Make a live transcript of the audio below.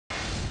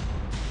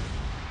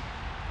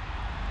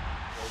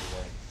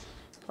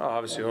Oh,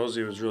 obviously,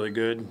 Jose was really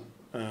good.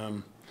 I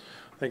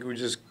think we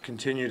just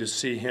continue to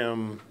see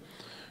him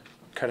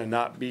kind of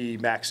not be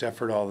max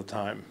effort all the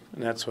time,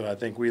 and that's what I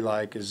think we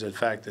like is the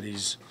fact that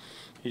he's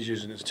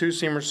using his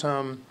two-seamer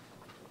some.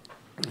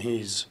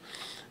 He's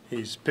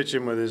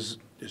pitching with his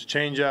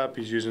changeup.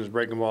 He's using his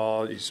breaking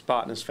ball. He's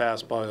spotting his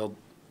fastball.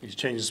 He's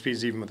changing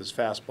speeds even with his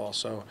fastball.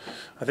 So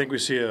I think we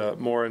see a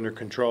more under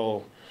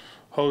control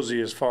Jose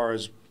as far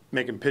as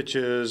making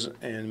pitches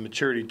and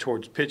maturity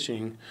towards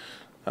pitching.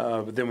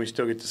 But then we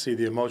still get to see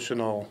the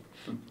emotional,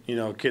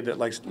 kid that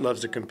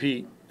loves to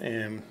compete,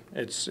 and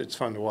it's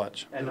fun to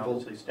watch. And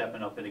obviously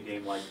stepping up in a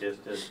game like this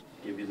to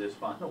give you this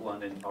final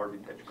one, and Harvey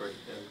pitched great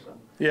too. So.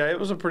 Yeah, it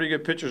was a pretty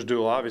good pitcher's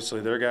duel. Obviously,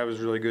 their guy was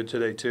really good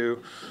today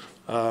too.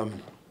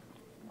 And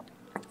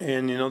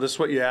this is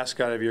what you ask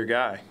out of your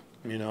guy.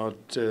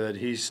 That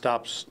he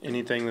stops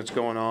anything that's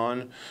going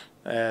on.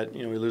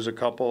 We lose a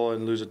couple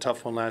and lose a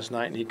tough one last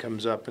night, and he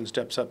comes up and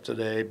steps up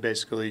today,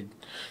 basically,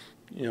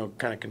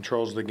 kind of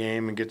controls the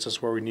game and gets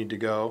us where we need to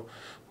go.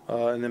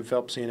 And then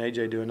Phelpsy and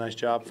AJ do a nice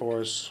job for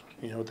us,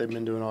 what they've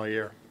been doing all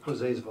year.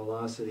 Jose's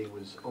velocity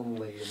was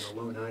only in the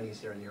low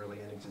 90s there in the early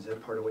innings. Is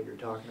that part of what you're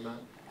talking about?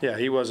 Yeah,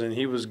 he wasn't.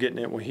 He was getting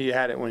it when he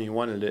had it when he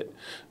wanted it.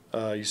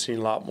 You've seen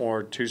a lot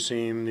more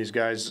two-seam. These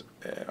guys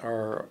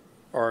are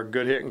a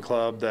good hitting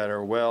club that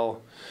are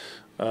well.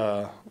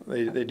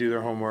 They do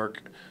their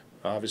homework.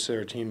 Obviously,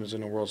 our team was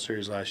in the World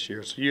Series last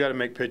year, so you got to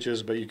make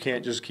pitches, but you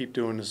can't just keep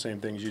doing the same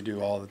things you do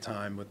all the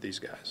time with these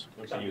guys.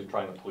 Looks like he was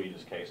trying to plead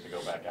his case to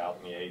go back out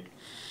in the eighth.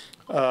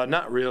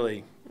 Not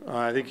really.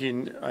 I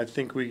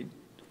think we,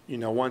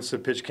 once the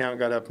pitch count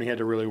got up and he had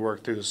to really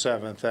work through the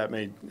seventh, that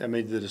made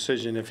the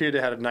decision. If he had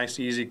had a nice,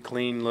 easy,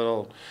 clean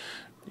little,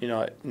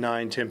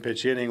 9-10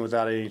 pitch inning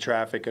without any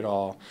traffic at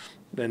all,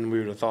 then we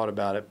would have thought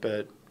about it.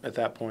 But at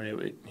that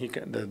point,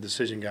 the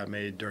decision got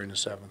made during the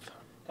seventh.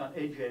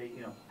 AJ,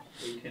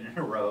 18 in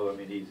a row. I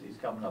mean, he's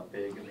coming up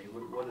big. I mean,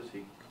 what does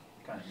he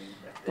kind of mean?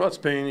 Well,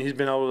 he's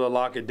been able to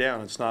lock it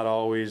down. It's not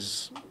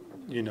always,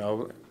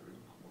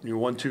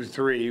 1, 2,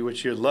 3,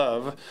 which you'd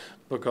love,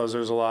 because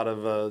there's a lot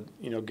of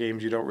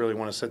games you don't really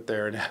want to sit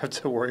there and have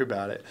to worry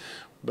about it.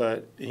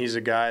 But he's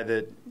a guy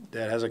that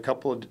has a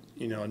couple of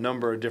a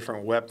number of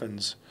different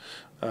weapons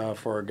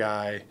for a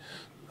guy,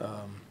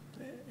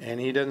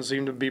 and he doesn't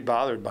seem to be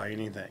bothered by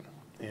anything.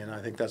 And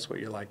I think that's what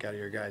you like out of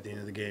your guy at the end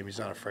of the game. He's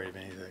not afraid of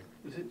anything.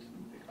 Is it,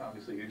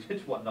 obviously,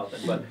 it's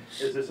 1-0, but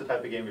is this the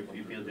type of game if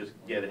you feel just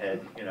get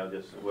ahead,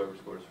 just whoever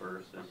scores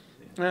first?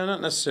 No,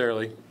 not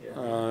necessarily.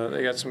 Yeah.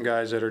 They got some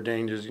guys that are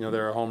dangerous.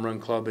 They're a home run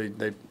club.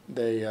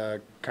 They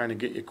kind of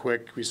get you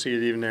quick. We see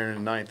it even there in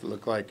the ninth. It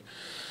looked like,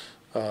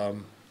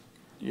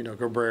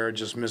 Cabrera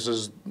just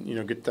misses,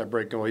 get that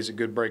breaking ball. He's a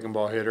good breaking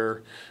ball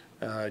hitter.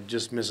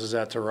 Just misses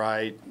that to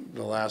right.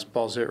 The last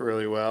ball's hit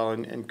really well,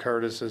 and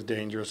Curtis is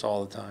dangerous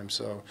all the time.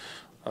 So,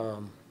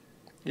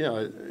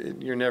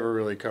 you're never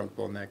really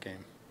comfortable in that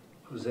game.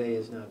 Jose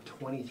is now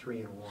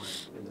 23-1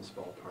 in this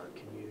ballpark.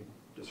 Can you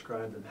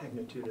describe the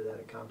magnitude of that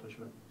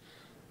accomplishment?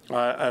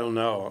 I don't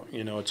know.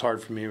 It's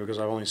hard for me because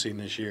I've only seen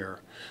this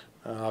year.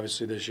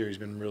 Obviously, this year he's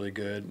been really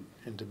good,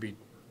 and to be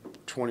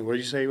 20. What did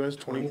you say he was?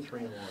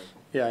 23-1.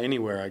 Yeah,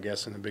 anywhere I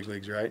guess in the big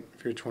leagues, right?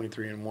 If you're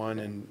 23-1,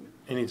 and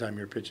anytime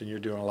you're pitching, you're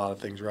doing a lot of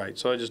things right.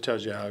 So it just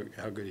tells you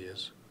how good he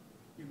is.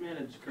 You've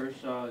managed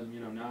Kershaw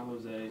and now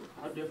Jose.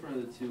 How different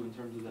are the two in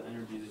terms of the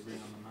energy they bring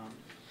on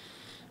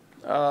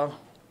the mound?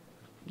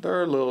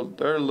 They're a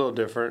little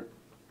different.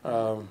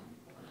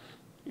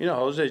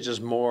 Jose's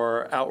just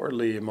more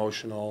outwardly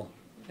emotional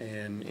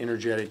and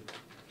energetic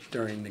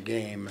during the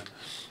game.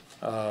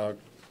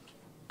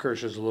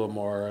 Kershaw's a little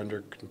more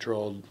under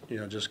control.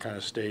 Just kind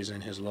of stays in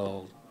his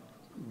little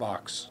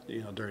box.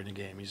 During the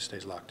game, he just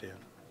stays locked in.